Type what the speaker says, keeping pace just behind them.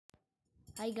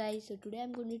Hi guys, so today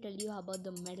I'm going to tell you about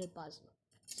the metal puzzle.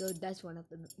 So that's one of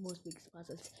the most biggest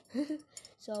puzzles.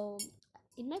 So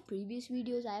in my previous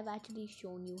videos I have actually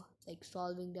shown you like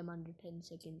solving them under 10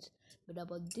 seconds. But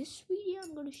about this video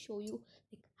I'm going to show you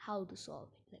like how to solve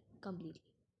it like completely.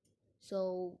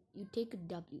 So you take a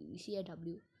W, you see a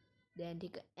W, then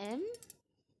take a M,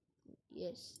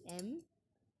 yes, M,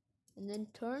 and then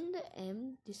turn the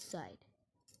M this side.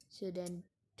 So then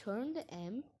turn the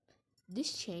M,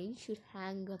 this chain should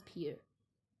hang up here.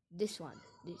 This one,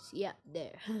 this, yeah,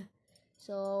 there.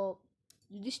 So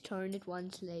you just turn it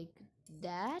once like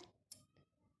that,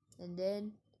 and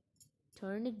then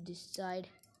turn it this side,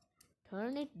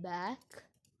 turn it back.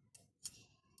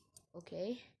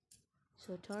 Okay,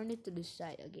 so turn it to this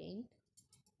side again.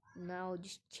 Now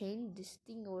just change this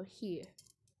thing over here.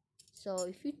 So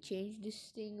if you change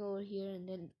this thing over here, and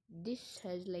then this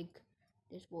has like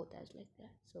this, both has like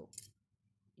that, so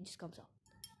it just comes out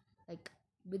like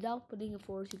without putting a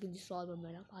force. You can just solve a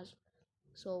meta puzzle.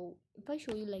 So if I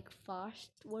show you like fast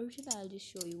version, I'll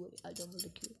just show you. I'll jump the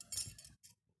queue.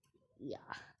 Yeah,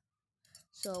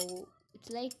 so it's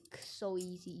like so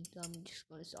easy. I'm just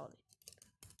gonna solve it.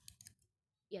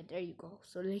 Yeah, there you go.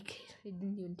 So like it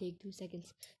didn't even take 2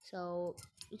 seconds. So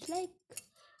it's like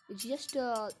it's just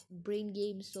a brain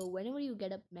game. So whenever you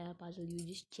get a meta puzzle, you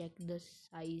just check the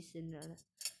size and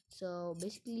so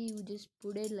basically you just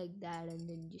put it like that and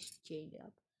then just change it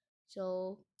up.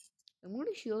 So I'm going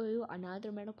to show you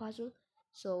another meta puzzle.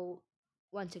 So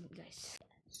one second guys.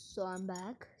 So I'm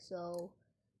back. So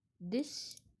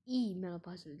this E meta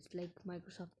puzzle is like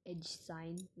Microsoft Edge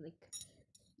sign, like,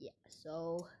 yeah.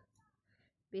 So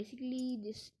basically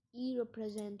this E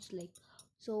represents like,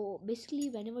 so basically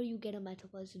whenever you get a meta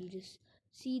puzzle, you just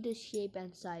see the shape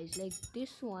and size. Like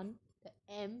this one, the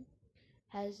M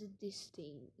has this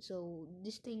thing, so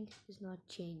this thing is not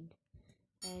chained,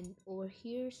 and over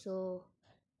here, so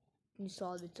you can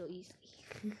solve it so easily.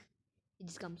 It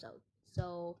just comes out.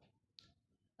 So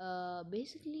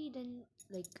basically then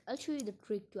like I'll show you the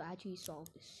trick to actually solve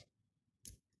this.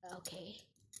 Okay,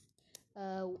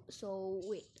 so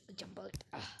wait, jump out.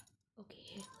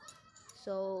 Okay,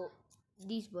 so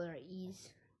these both are ease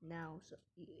now. So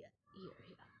yeah, here.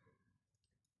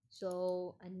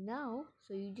 So and now,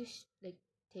 so you just like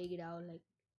take it out. Like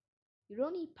you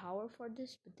don't need power for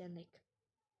this, but then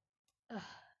like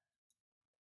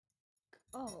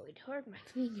oh, it hurt my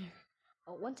finger.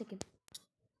 Oh, 1 second.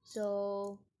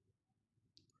 So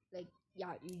like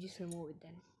yeah, you just remove it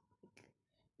then. Like,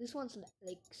 this one's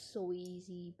like so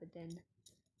easy, but then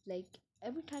like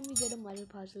every time you get a model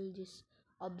puzzle, just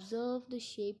observe the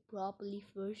shape properly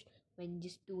first when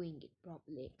just doing it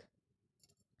properly. Like,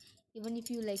 even if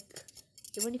you like,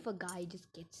 even if a guy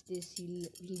just gets this, he'll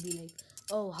be like,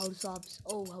 oh, how to solve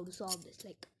this.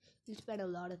 Like he'll spend a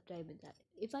lot of time in that.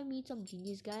 If I meet some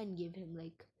genius guy and give him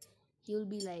like, he'll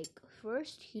be like,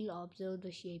 first he'll observe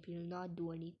the shape, he'll not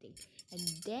do anything, and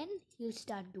then he'll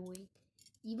start doing.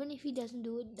 Even if he doesn't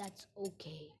do it, that's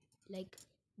okay. Like,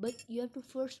 but you have to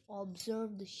first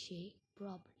observe the shape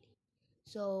properly.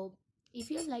 So if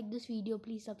you have liked this video,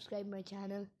 please subscribe my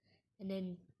channel, and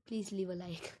then please leave a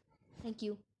like. Thank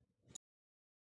you.